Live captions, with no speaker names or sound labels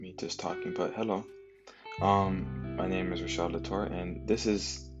just talking, but hello. My name is Rashad Latour, and this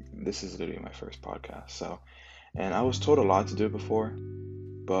is literally my first podcast. And I was told a lot to do before,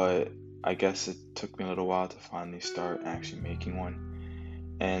 but I guess it took me a little while to finally start actually making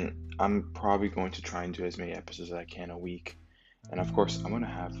one. And I'm probably going to try and do as many episodes as I can a week. And of course, I'm gonna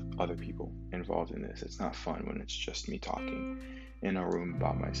have other people involved in this. It's not fun when it's just me talking in a room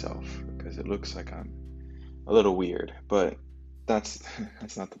by myself because it looks like I'm a little weird, but that's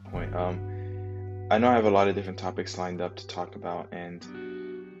that's not the point. I know I have a lot of different topics lined up to talk about, and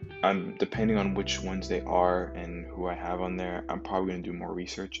I'm depending on which ones they are and who I have on there, I'm probably gonna do more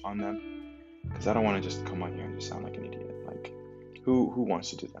research on them because I don't want to just come on here and just sound like an idiot. Like, who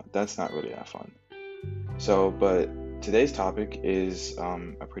wants to do that? That's not really that fun. But today's topic is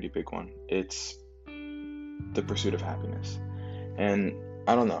a pretty big one. It's the pursuit of happiness, and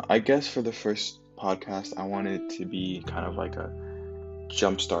I don't know. I guess for the first podcast, I wanted it to be kind of like a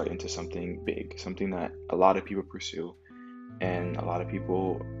jumpstart into something big, something that a lot of people pursue and a lot of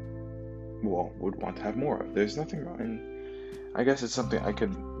people, well, would want to have more of. There's nothing wrong. And I guess it's something I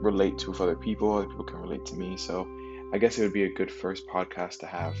could relate to with other people can relate to me. So I guess it would be a good first podcast to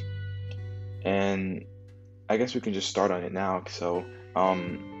have. And I guess we can just start on it now.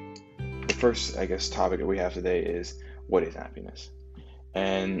 The first, I guess, topic that we have today is what is happiness?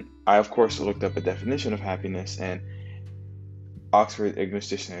 And I, of course, looked up a definition of happiness, and Oxford English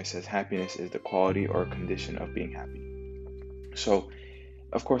Dictionary says happiness is the quality or condition of being happy. So,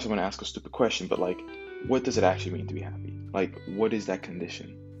 of course, I'm going to ask a stupid question, but like, what does it actually mean to be happy? Like, what is that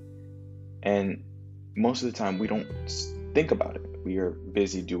condition? And most of the time, we don't think about it. We are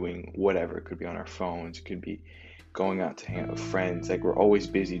busy doing whatever. It could be on our phones, it could be going out to hang out with friends. Like, we're always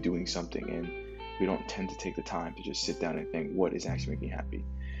busy doing something, and we don't tend to take the time to just sit down and think, what is actually making me happy?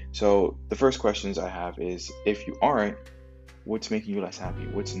 So, the first questions I have is, if you aren't, what's making you less happy?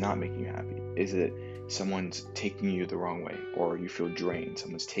 What's not making you happy? Is it someone's taking you the wrong way, or you feel drained,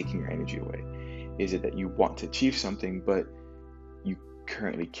 someone's taking your energy away? Is it that you want to achieve something but you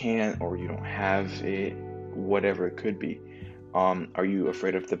currently can't, or you don't have it, whatever it could be? Are you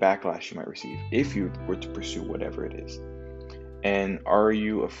afraid of the backlash you might receive if you were to pursue whatever it is? And are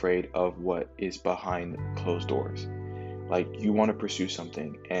you afraid of what is behind closed doors? Like, you want to pursue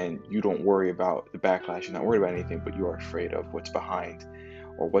something and you don't worry about the backlash, you're not worried about anything, but you are afraid of what's behind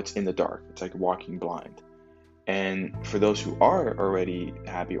or what's in the dark. It's like walking blind. And for those who are already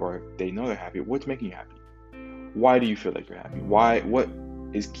happy, or they know they're happy, what's making you happy? Why do you feel like you're happy? What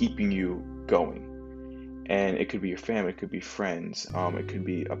is keeping you going? And it could be your family, it could be friends, it could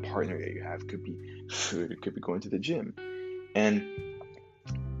be a partner that you have, it could be food, it could be going to the gym. And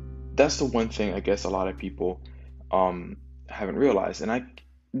that's the one thing I guess a lot of people haven't realized. And I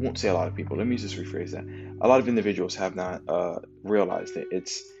won't say a lot of people, let me just rephrase that. A lot of individuals have not realized that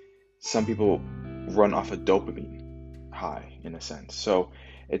it's some people run off a dopamine high in a sense. So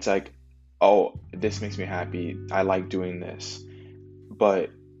it's like, oh, this makes me happy, I like doing this. But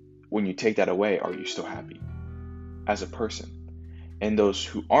when you take that away, are you still happy as a person? And those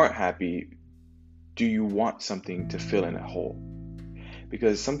who aren't happy, do you want something to fill in a hole?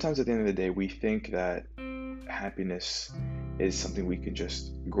 Because sometimes at the end of the day, we think that happiness is something we can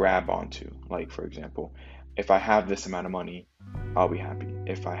just grab onto. Like, for example, if I have this amount of money, I'll be happy.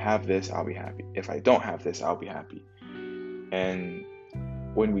 If I have this, I'll be happy. If I don't have this, I'll be happy. And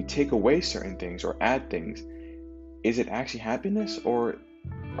when we take away certain things or add things, is it actually happiness, or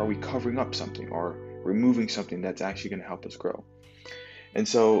are we covering up something or removing something that's actually going to help us grow? And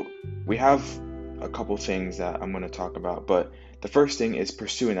so we have a couple things that I'm going to talk about, but the first thing is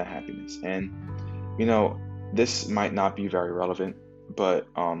pursuing that happiness. And this might not be very relevant, but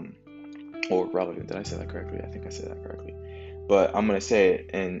or relevant. Did I say that correctly? I think I said that correctly. But I'm going to say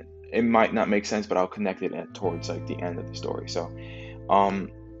it, and it might not make sense, but I'll connect it towards like the end of the story. So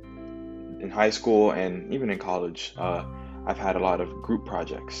in high school and even in college, I've had a lot of group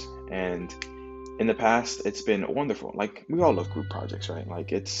projects, and in the past, it's been wonderful. Like, we all love group projects, right?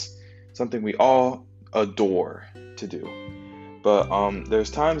 Like, it's something we all adore to do. But there's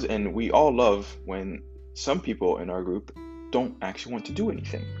times, and we all love when some people in our group don't actually want to do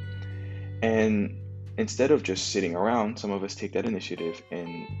anything. And instead of just sitting around, some of us take that initiative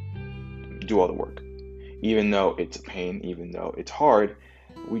and do all the work. Even though it's a pain, even though it's hard,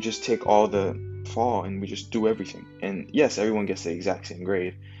 we just take all the fall and we just do everything. And yes, everyone gets the exact same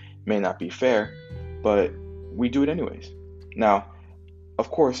grade. May not be fair, but we do it anyways. Now,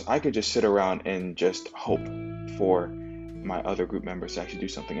 of course, I could just sit around and just hope for my other group members to actually do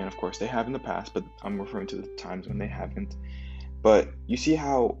something. And of course, they have in the past, but I'm referring to the times when they haven't. But you see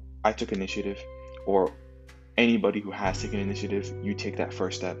how I took initiative, or anybody who has taken initiative, you take that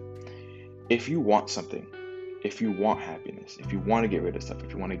first step. If you want something, if you want happiness, if you want to get rid of stuff,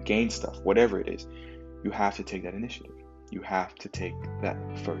 if you want to gain stuff, whatever it is, you have to take that initiative. You have to take that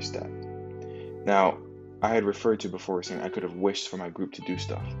first step. Now, I had referred to before saying I could have wished for my group to do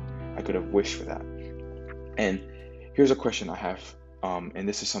stuff. I could have wished for that. And here's a question I have, and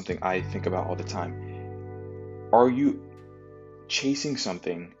this is something I think about all the time. Are you chasing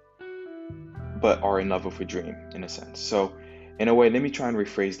something but are in love with a dream, in a sense? So, in a way, let me try and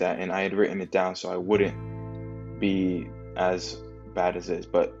rephrase that. And I had written it down so I wouldn't be as bad as it is,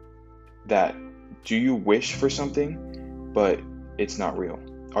 but that do you wish for something but it's not real?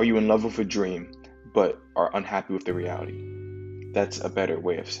 Are you in love with a dream but are unhappy with the reality? That's a better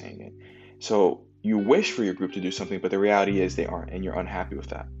way of saying it. So you wish for your group to do something, but the reality is they aren't, and you're unhappy with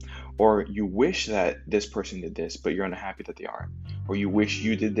that. Or you wish that this person did this, but you're unhappy that they aren't. Or you wish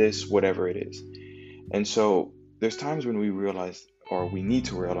you did this, whatever it is. And so there's times when we realize, or we need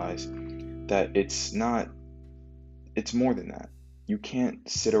to realize, that it's more than that. You can't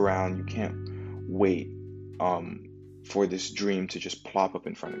sit around, you can't wait for this dream to just plop up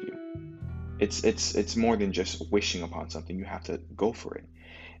in front of you. It's more than just wishing upon something. You have to go for it.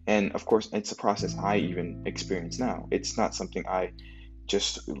 And of course, it's a process I even experience now. It's not something I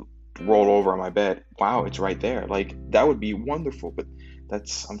just roll over on my bed. Wow, it's right there. Like, that would be wonderful, but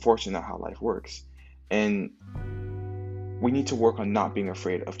that's unfortunately not how life works. And we need to work on not being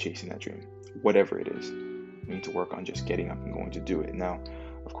afraid of chasing that dream, whatever it is. We need to work on just getting up and going to do it. Now,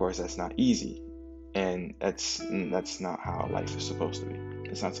 of course, that's not easy, and that's not how life is supposed to be.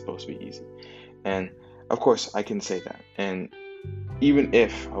 It's not supposed to be easy. And of course, I can say that. And even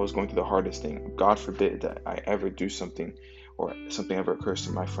if I was going through the hardest thing, God forbid that I ever do something, or something ever occurs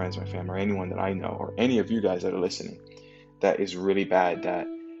to my friends, my family, or anyone that I know, or any of you guys that are listening, that is really bad, that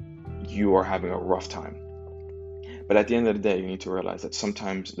you are having a rough time. But at the end of the day, you need to realize that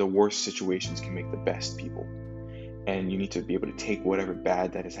sometimes the worst situations can make the best people. And you need to be able to take whatever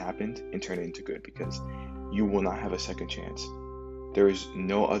bad that has happened and turn it into good, because you will not have a second chance. There is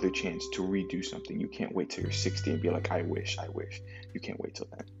no other chance to redo something. You can't wait till you're 60 and be like, I wish. You can't wait till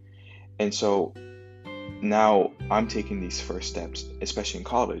then. And so now I'm taking these first steps, especially in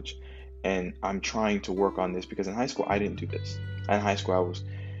college, and I'm trying to work on this, because in high school, I didn't do this. In high school, I was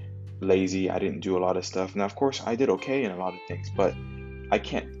lazy. I didn't do a lot of stuff. Now, of course, I did okay in a lot of things, but I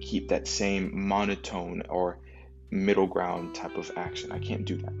can't keep that same monotone or middle ground type of action. I can't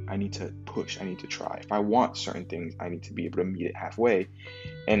do that. I need to push. I need to try. If I want certain things, I need to be able to meet it halfway,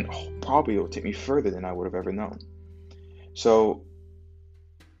 and probably it will take me further than I would have ever known. So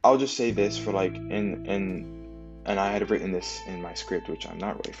I'll just say this for like, and I had written this in my script, which I'm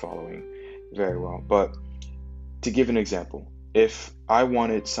not really following very well, but to give an example, if I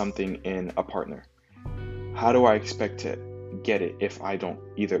wanted something in a partner, how do I expect to get it if I don't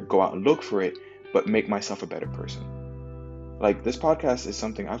either go out and look for it, but make myself a better person? Like, this podcast is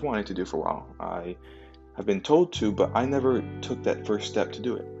something I've wanted to do for a while. I have been told to, but I never took that first step to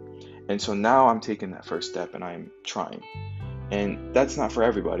do it. And so now I'm taking that first step and I'm trying. And that's not for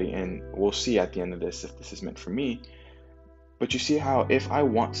everybody, and we'll see at the end of this if this is meant for me. But you see how if I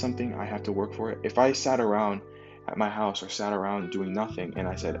want something, I have to work for it. If I sat around at my house or sat around doing nothing and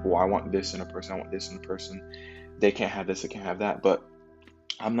I said, well, I want this in a person, I want this in a person, they can't have this, they can't have that, but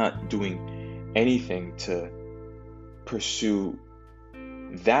I'm not doing anything to pursue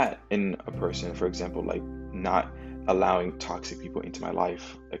that in a person, for example, like not allowing toxic people into my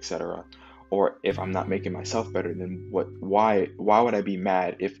life, etc. Or if I'm not making myself better, then why would I be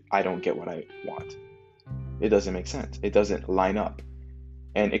mad if I don't get what I want? It doesn't make sense. It doesn't line up.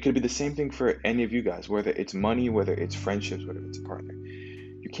 And it could be the same thing for any of you guys, whether it's money, whether it's friendships, whether it's a partner.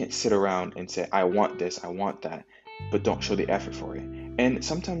 You can't sit around and say, I want this, I want that, but don't show the effort for it. And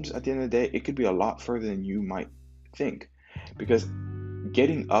sometimes at the end of the day, it could be a lot further than you might think, because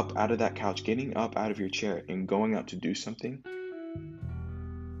getting up out of that couch, getting up out of your chair and going out to do something,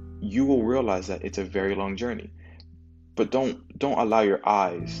 you will realize that it's a very long journey. But don't allow your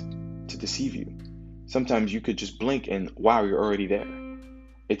eyes to deceive you. Sometimes you could just blink and wow, you're already there.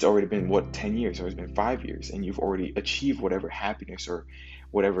 It's already been 10 years, or it's been 5 years, and you've already achieved whatever happiness or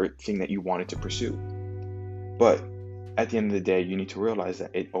whatever thing that you wanted to pursue. But at the end of the day, you need to realize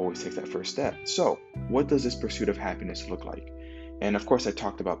that it always takes that first step. So what does this pursuit of happiness look like? And of course, I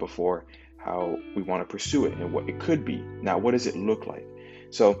talked about before how we want to pursue it and what it could be. Now, what does it look like?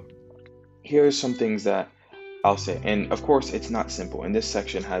 So here are some things that I'll say. And of course, it's not simple. And this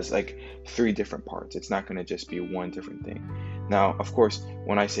section has like 3 different parts. It's not going to just be one different thing. Now, of course,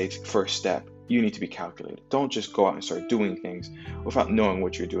 when I say first step, you need to be calculated. Don't just go out and start doing things without knowing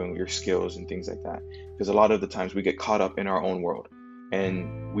what you're doing, your skills and things like that. because a lot of the times we get caught up in our own world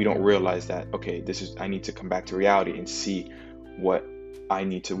and we don't realize that, okay, I need to come back to reality and see what I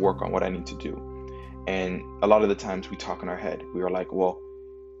need to work on, what I need to do. And a lot of the times we talk in our head. We are like, well,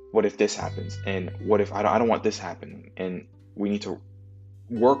 what if this happens? And what if I don't want this happening? And we need to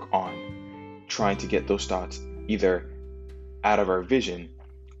work on trying to get those thoughts either out of our vision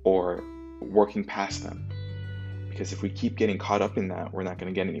or working past them. Because if we keep getting caught up in that, we're not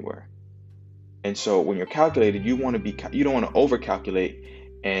going to get anywhere. And so when you're calculated, you don't want to overcalculate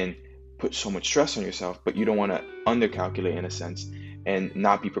and put so much stress on yourself, but you don't want to undercalculate in a sense and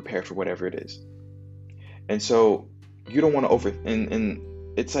not be prepared for whatever it is. And so you don't want to and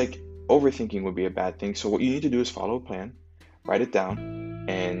it's like overthinking would be a bad thing. So what you need to do is follow a plan, write it down,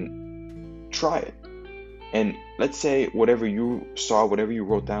 and try it. And let's say whatever you saw, whatever you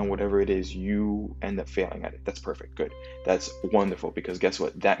wrote down, whatever it is, you end up failing at it. That's perfect. Good. That's wonderful, because guess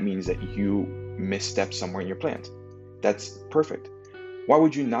what? That means that you misstepped somewhere in your plans. That's perfect. Why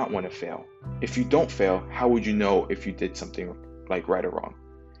would you not want to fail? If you don't fail, how would you know if you did something like right or wrong?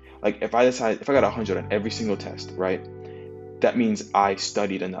 Like if I got 100 on every single test, right? That means I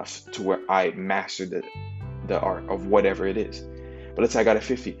studied enough to where I mastered the art of whatever it is. But let's say I got a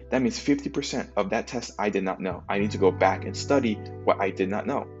 50. That means 50% of that test I did not know. I need to go back and study what I did not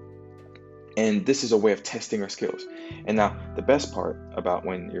know. And this is a way of testing our skills. And now the best part about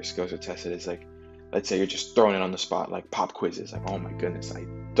when your skills are tested is like, let's say you're just throwing it on the spot, like pop quizzes. Like, oh my goodness, I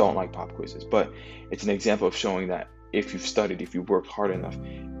don't like pop quizzes. But it's an example of showing that if you've studied, if you've worked hard enough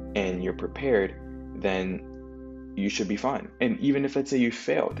and you're prepared, then you should be fine. And even if, let's say, you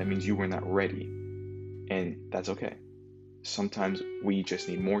failed, that means you were not ready. And that's okay. Sometimes we just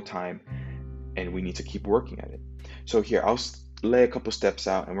need more time and we need to keep working at it. So here, I'll lay a couple steps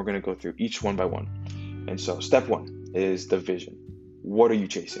out and we're going to go through each one by one. And so step one is the vision. What are you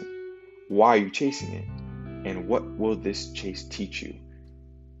chasing? Why are you chasing it? And what will this chase teach you?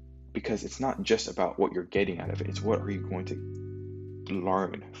 Because it's not just about what you're getting out of it. It's what are you going to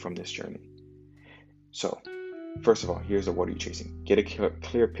learn from this journey? So first of all, here's the what are you chasing? Get a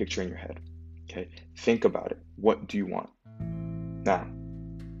clear picture in your head. Okay, think about it. What do you want? Now,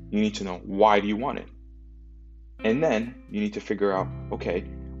 you need to know, why do you want it? And then you need to figure out, okay,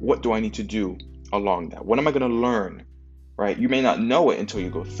 what do I need to do along that? What am I going to learn, right? You may not know it until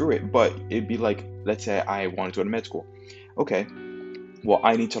you go through it, but it'd be like, let's say I wanted to go to med school. Okay, well,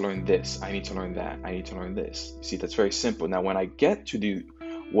 I need to learn this. I need to learn that. I need to learn this. You see, that's very simple. Now, when I get to do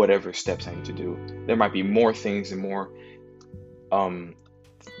whatever steps I need to do, there might be more things and more,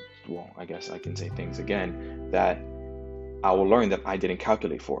 well, I guess I can say things again that I will learn that I didn't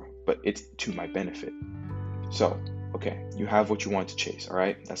calculate for, but it's to my benefit. So, okay, you have what you want to chase, all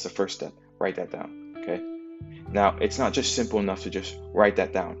right? That's the first step. Write that down, okay? Now, it's not just simple enough to just write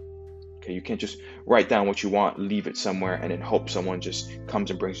that down, okay? You can't just write down what you want, leave it somewhere, and then hope someone just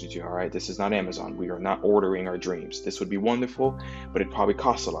comes and brings it to you, all right? This is not Amazon. We are not ordering our dreams. This would be wonderful, but it probably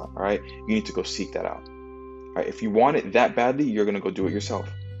costs a lot, all right? You need to go seek that out, all right? If you want it that badly, you're going to go do it yourself.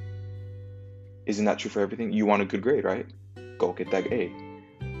 Isn't that true for everything? You want a good grade, right? Go get that A.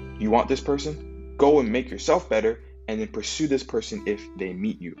 You want this person? Go and make yourself better and then pursue this person if they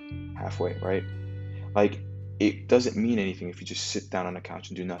meet you halfway, right? Like, it doesn't mean anything if you just sit down on the couch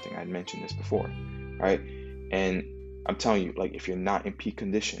and do nothing. I mentioned this before, right? And I'm telling you, like, if you're not in peak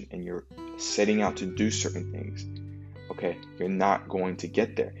condition and you're setting out to do certain things, okay, you're not going to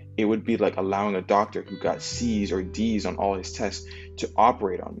get there. It would be like allowing a doctor who got C's or D's on all his tests to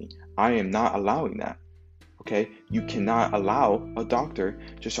operate on me. I am not allowing that. Okay, you cannot allow a doctor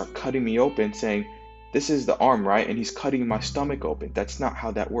to start cutting me open saying, this is the arm, right? And he's cutting my stomach open. That's not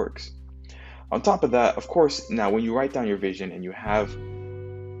how that works. On top of that, of course, now when you write down your vision and you have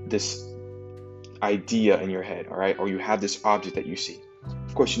this idea in your head, all right, or you have this object that you see,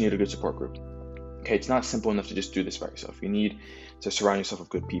 of course, you need a good support group. Okay, it's not simple enough to just do this by yourself. You need to surround yourself with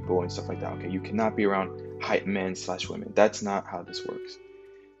good people and stuff like that. Okay, you cannot be around hype men / women. That's not how this works.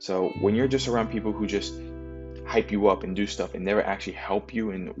 So when you're just around people who just hype you up and do stuff and never actually help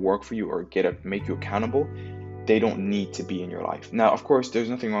you and work for you or make you accountable, they don't need to be in your life. Now, of course, there's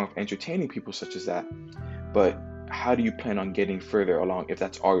nothing wrong with entertaining people such as that, but how do you plan on getting further along if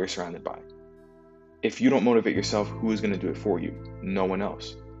that's all you're surrounded by? If you don't motivate yourself, who is going to do it for you? No one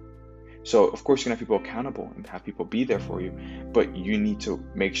else. So, of course, you're going to have people accountable and have people be there for you, but you need to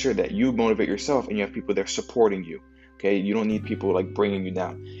make sure that you motivate yourself and you have people there supporting you. Okay, you don't need people like bringing you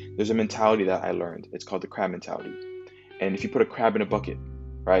down. There's a mentality that I learned. It's called the crab mentality. And if you put a crab in a bucket,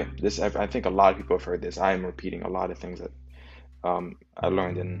 right? I think a lot of people have heard this. I am repeating a lot of things that I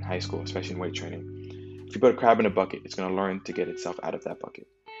learned in high school, especially in weight training. If you put a crab in a bucket, it's going to learn to get itself out of that bucket.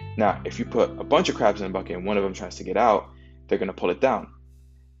 Now, if you put a bunch of crabs in a bucket and one of them tries to get out, they're going to pull it down.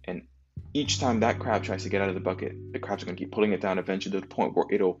 And each time that crab tries to get out of the bucket, the crabs are going to keep pulling it down eventually to the point where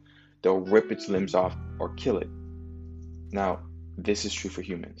they'll rip its limbs off or kill it. Now, this is true for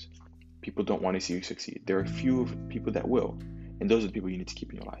humans. People don't want to see you succeed. There are a few people that will, and those are the people you need to keep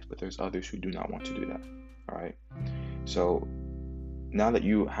in your life, but there's others who do not want to do that. All right. So now that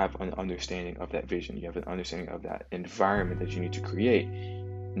you have an understanding of that vision, you have an understanding of that environment that you need to create,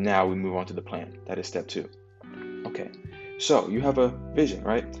 now we move on to the plan. That is step 2. Okay, so you have a vision,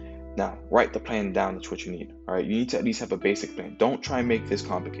 right? Now, write the plan down. That's what you need. All right, you need to at least have a basic plan. Don't try and make this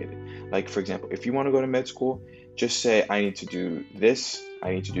complicated. Like, for example, if you want to go to med school, just say, I need to do this,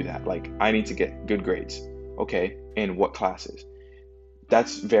 I need to do that. Like, I need to get good grades. Okay, in what classes?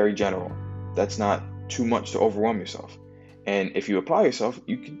 That's very general. That's not too much to overwhelm yourself. And if you apply yourself,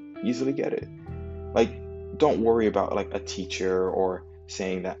 you can easily get it. Like, don't worry about like a teacher or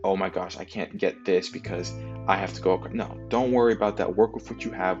saying that, oh my gosh, I can't get this because I have to go. No, don't worry about that. Work with what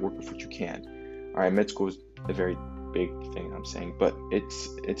you have, work with what you can. All right, med school is a very big thing I'm saying, but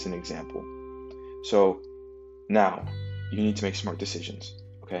it's an example. So now you need to make smart decisions,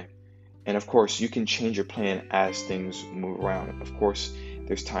 okay? And of course, you can change your plan as things move around. Of course,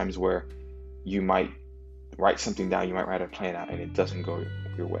 there's times where you might write something down, you might write a plan out and it doesn't go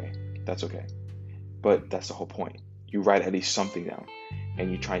your way. That's okay. But that's the whole point. You write at least something down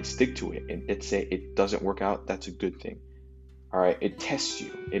and you try and stick to it. And let's say it doesn't work out, that's a good thing. All right, it tests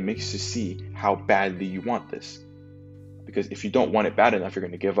you. It makes you see how badly you want this. Because if you don't want it bad enough, you're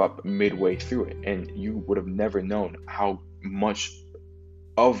going to give up midway through it. And you would have never known how much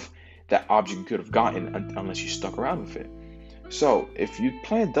of that object you could have gotten unless you stuck around with it. So if your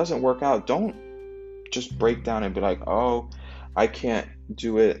plan doesn't work out, don't just break down and be like, oh, I can't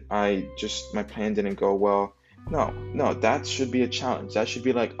do it. My plan didn't go well. No, that should be a challenge. That should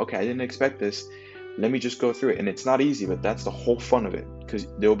be like, okay, I didn't expect this. Let me just go through it. And it's not easy, but that's the whole fun of it. Because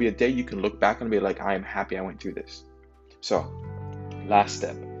there will be a day you can look back and be like, I am happy I went through this. So, last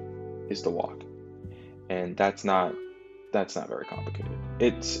step is the walk. And that's not very complicated.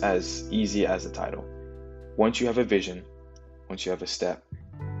 It's as easy as the title. Once you have a vision, once you have a step,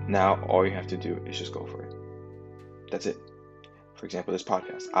 now all you have to do is just go for it. That's it. For example, this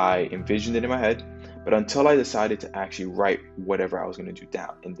podcast. I envisioned it in my head, but until I decided to actually write whatever I was going to do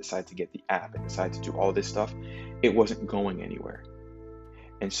down and decide to get the app and decide to do all this stuff, it wasn't going anywhere.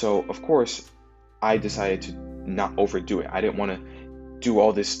 And so, of course, I decided to not overdo it. I didn't want to do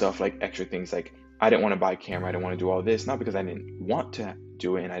all this stuff, like extra things. Like, I didn't want to buy a camera. I didn't want to do all this. Not because I didn't want to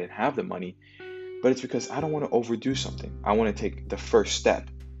do it and I didn't have the money, but it's because I don't want to overdo something. I want to take the first step.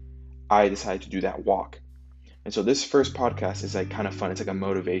 I decided to do that walk. And so this first podcast is like kind of fun. It's like a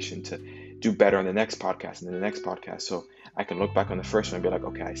motivation to do better on the next podcast and then the next podcast. So I can look back on the first one and be like,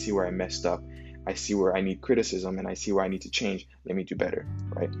 okay, I see where I messed up. I see where I need criticism and I see where I need to change. Let me do better,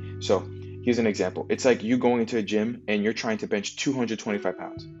 right? So here's an example. It's like you going into a gym and you're trying to bench 225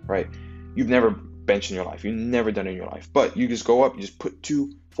 pounds, right? You've never benched in your life. You've never done it in your life. But you just go up, you just put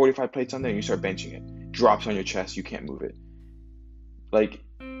 245 plates on there and you start benching it. Drops on your chest, you can't move it. Like,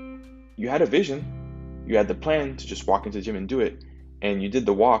 you had a vision. You had the plan to just walk into the gym and do it, and you did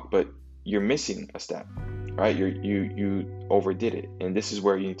the walk, but you're missing a step, right? You overdid it, and this is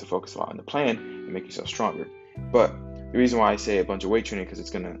where you need to focus a lot on the plan and make yourself stronger. But the reason why I say a bunch of weight training, because it's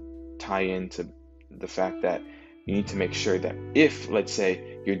gonna tie into the fact that you need to make sure that if, let's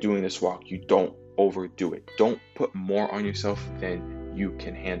say, you're doing this walk, you don't overdo it. Don't put more on yourself than you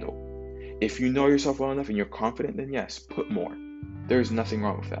can handle. If you know yourself well enough and you're confident, then yes, put more. There's nothing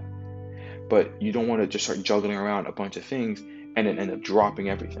wrong with that. But you don't want to just start juggling around a bunch of things and then end up dropping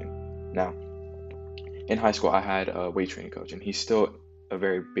everything. Now, in high school, I had a weight training coach, and he's still a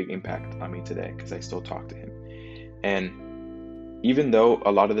very big impact on me today because I still talk to him. And even though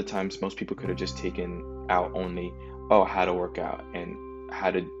a lot of the times most people could have just taken out only, oh, how to work out and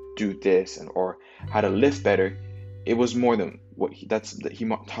how to do this or how to lift better, it was more than what he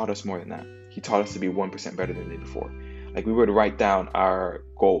taught us more than that. He taught us to be 1% better than the day before. Like, we would write down our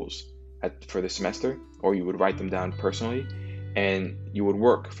goals for the semester, or you would write them down personally, and you would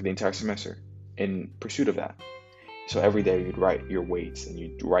work for the entire semester in pursuit of that. So every day you'd write your weights and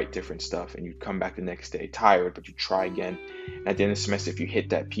you'd write different stuff, and you'd come back the next day tired, but you try again. And at the end of the semester, if you hit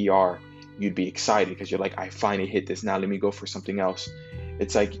that PR, you'd be excited because you're like, I finally hit this. Now let me go for something else.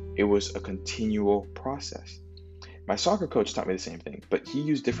 It's like it was a continual process. My soccer coach taught me the same thing, but he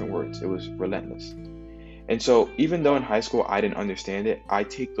used different words. It was relentless. And so even though in high school I didn't understand it, I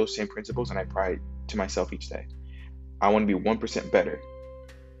take those same principles and I apply it to myself each day. I want to be 1% better,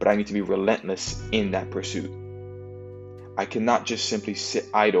 but I need to be relentless in that pursuit. I cannot just simply sit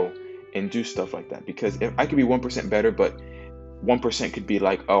idle and do stuff like that, because if I could be 1% better, but 1% could be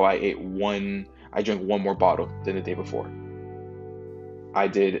like, oh, I drank one more bottle than the day before. I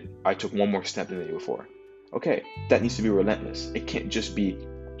took one more step than the day before. Okay, that needs to be relentless. It can't just be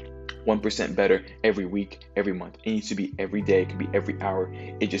 1% better every week, every month. It needs to be every day. It can be every hour.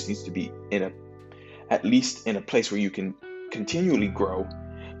 It just needs to be at least in a place where you can continually grow,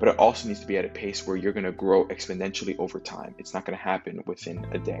 but it also needs to be at a pace where you're going to grow exponentially over time. It's not going to happen within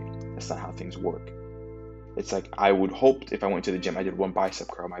a day. That's not how things work. It's like, I would hope if I went to the gym, I did one bicep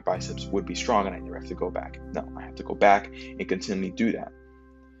curl, my biceps would be strong and I never have to go back. No, I have to go back and continually do that.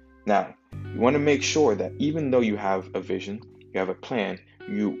 Now, you want to make sure that even though you have a vision, you have a plan,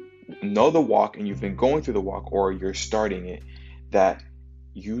 you know the walk and you've been going through the walk, or you're starting it, that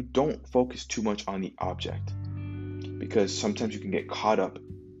you don't focus too much on the object, because sometimes you can get caught up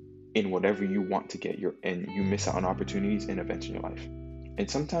in whatever you want to get and you miss out on opportunities and events in your life. And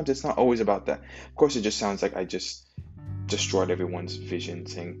sometimes it's not always about that. Of course, it just sounds like I just destroyed everyone's vision,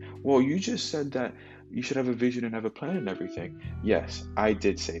 saying, well, you just said that you should have a vision and have a plan and everything. Yes, I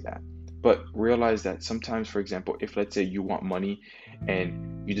did say that. But realize that sometimes, for example, if let's say you want money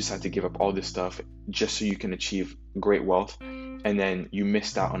and you decide to give up all this stuff just so you can achieve great wealth, and then you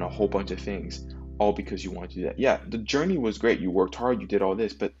missed out on a whole bunch of things, all because you wanted to do that. Yeah, the journey was great. You worked hard, you did all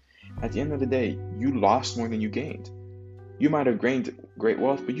this, but at the end of the day, you lost more than you gained. You might have gained great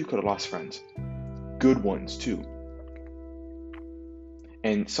wealth, but you could have lost friends. Good ones too.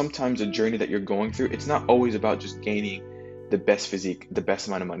 And sometimes the journey that you're going through, it's not always about just gaining the best physique, the best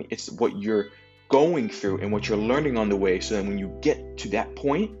amount of money. It's what you're going through and what you're learning on the way, so that when you get to that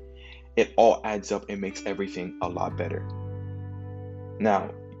point, it all adds up and makes everything a lot better.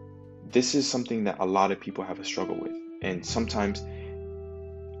 Now, this is something that a lot of people have a struggle with. And sometimes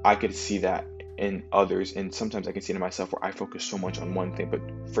I could see that in others, and sometimes I can see it in myself, where I focus so much on one thing but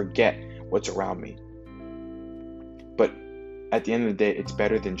forget what's around me. But at the end of the day, it's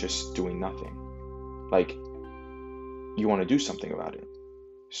better than just doing nothing. Like, you want to do something about it,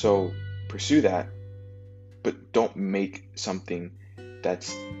 so pursue that, but don't make something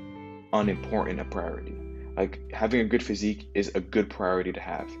that's unimportant a priority. Like, having a good physique is a good priority to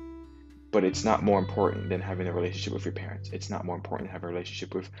have, but it's not more important than having a relationship with your parents. It's not more important than having a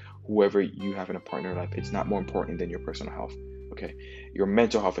relationship with whoever you have in a partner in life. It's not more important than your personal health. Okay, your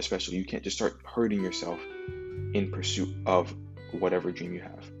mental health especially. You can't just start hurting yourself in pursuit of whatever dream you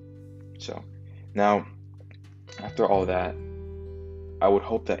have. So now, after all that, I would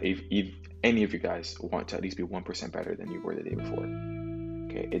hope that if any of you guys want to at least be 1% better than you were the day before.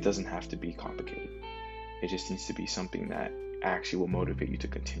 Okay, it doesn't have to be complicated. It just needs to be something that actually will motivate you to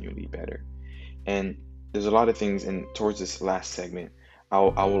continually be better. And there's a lot of things, and towards this last segment, I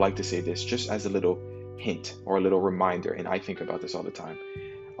would like to say this just as a little hint or a little reminder, and I think about this all the time.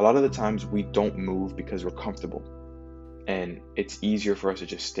 A lot of the times we don't move because we're comfortable, and it's easier for us to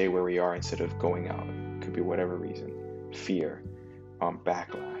just stay where we are instead of going out. It could be whatever reason: fear,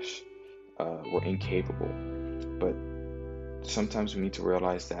 backlash, we're incapable. But sometimes we need to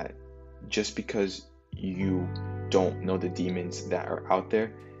realize that just because you don't know the demons that are out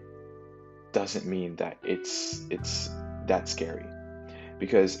there doesn't mean that it's that scary.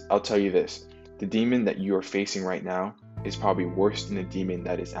 Because I'll tell you this, the demon that you are facing right now is probably worse than the demon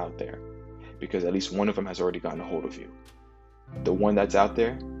that is out there, because at least one of them has already gotten a hold of you. The one that's out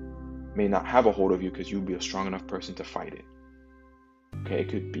there may not have a hold of you because you'll be a strong enough person to fight it. Okay, it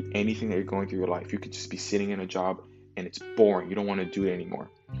could be anything that you're going through your life. You could just be sitting in a job and it's boring. You don't want to do it anymore,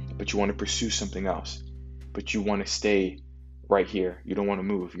 but you want to pursue something else. But you want to stay right here. You don't want to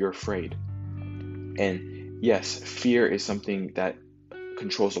move. You're afraid. And yes, fear is something that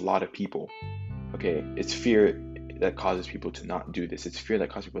controls a lot of people. Okay, it's fear that causes people to not do this. It's fear that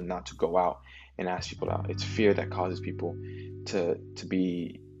causes people not to go out and ask people out. It's fear that causes people to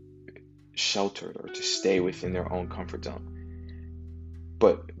be sheltered or to stay within their own comfort zone.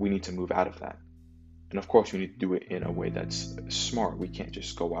 But we need to move out of that. And of course, we need to do it in a way that's smart. We can't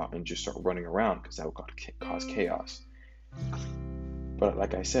just go out and just start running around, because that would cause chaos. But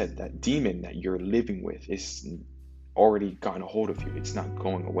like I said, that demon that you're living with is already gotten a hold of you. It's not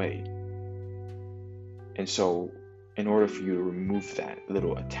going away. And so in order for you to remove that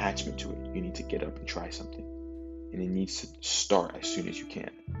little attachment to it, you need to get up and try something. And it needs to start as soon as you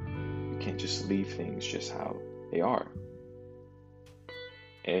can. You can't just leave things just how they are.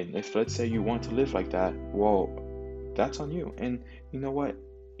 And if, let's say, you want to live like that, well, that's on you. And you know what?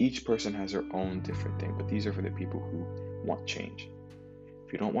 Each person has their own different thing, but these are for the people who want change.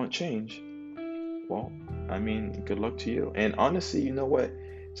 If you don't want change, well, I mean, good luck to you. And honestly, you know what?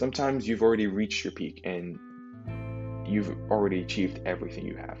 Sometimes you've already reached your peak and you've already achieved everything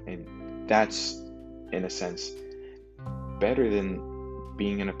you have. And that's, in a sense, better than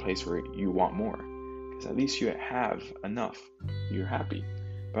being in a place where you want more. Because at least you have enough. You're happy.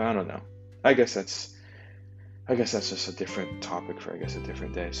 But I don't know. I guess that's just a different topic for, I guess, a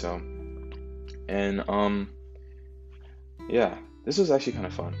different day. So, and yeah, this was actually kind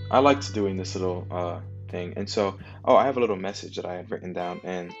of fun. I liked doing this little thing. And so, oh, I have a little message that I had written down,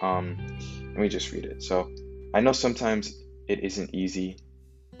 and let me just read it. So, I know sometimes it isn't easy,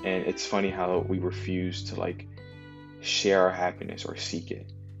 and it's funny how we refuse to like share our happiness or seek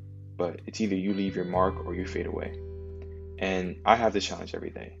it. But it's either you leave your mark or you fade away. And I have this challenge every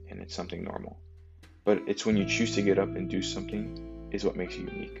day, and it's something normal. But it's when you choose to get up and do something is what makes you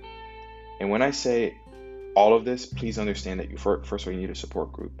unique. And when I say all of this, please understand that first of all, you need a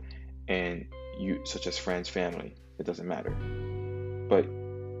support group, and you, such as friends, family, it doesn't matter. But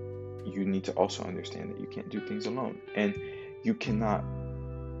you need to also understand that you can't do things alone, and you cannot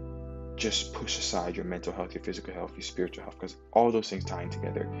just push aside your mental health, your physical health, your spiritual health, because all those things tie in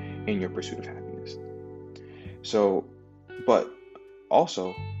together in your pursuit of happiness. So, but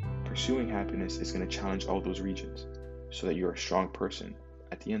also, pursuing happiness is going to challenge all those regions so that you're a strong person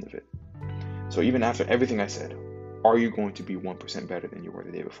at the end of it. So even after everything I said, are you going to be 1% better than you were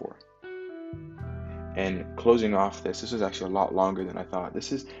the day before? And closing off this is actually a lot longer than I thought.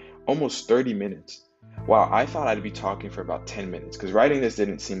 This is almost 30 minutes. Wow, I thought I'd be talking for about 10 minutes because writing this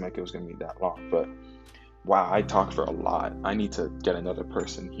didn't seem like it was going to be that long. But wow, I talked for a lot. I need to get another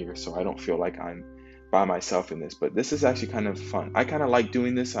person here so I don't feel like I'm by myself in this. But this is actually kind of fun. I kind of like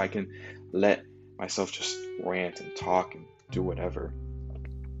doing this so I can let myself just rant and talk and do whatever.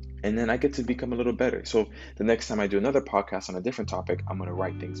 And then I get to become a little better. So the next time I do another podcast on a different topic, I'm going to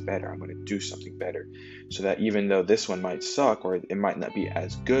write things better. I'm going to do something better so that even though this one might suck or it might not be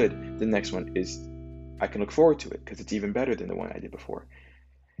as good, the next one is, I can look forward to it because it's even better than the one I did before.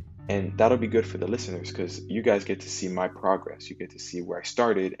 And that'll be good for the listeners because you guys get to see my progress. You get to see where I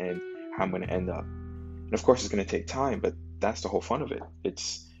started and how I'm going to end up. And of course, it's going to take time, but that's the whole fun of it.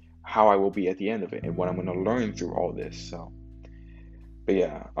 It's how I will be at the end of it and what I'm going to learn through all this. So. But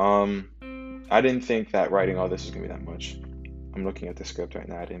yeah, I didn't think that writing all this was gonna be that much. I'm looking at the script right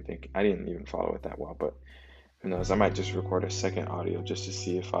now. I didn't even follow it that well, but who knows? I might just record a second audio just to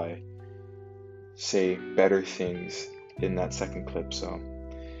see if I say better things in that second clip. So,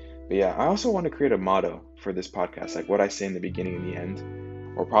 but yeah, I also want to create a motto for this podcast, like what I say in the beginning and the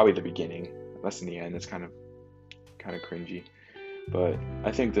end, or probably the beginning, less than the end. It's kind of cringy, but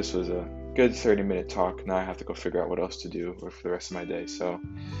I think this was a good 30-minute talk. Now I have to go figure out what else to do for the rest of my day. So,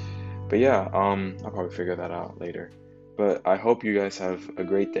 but yeah, I'll probably figure that out later. But I hope you guys have a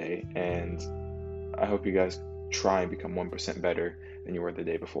great day, and I hope you guys try and become 1% better than you were the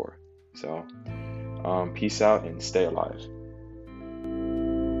day before. So, peace out and stay alive.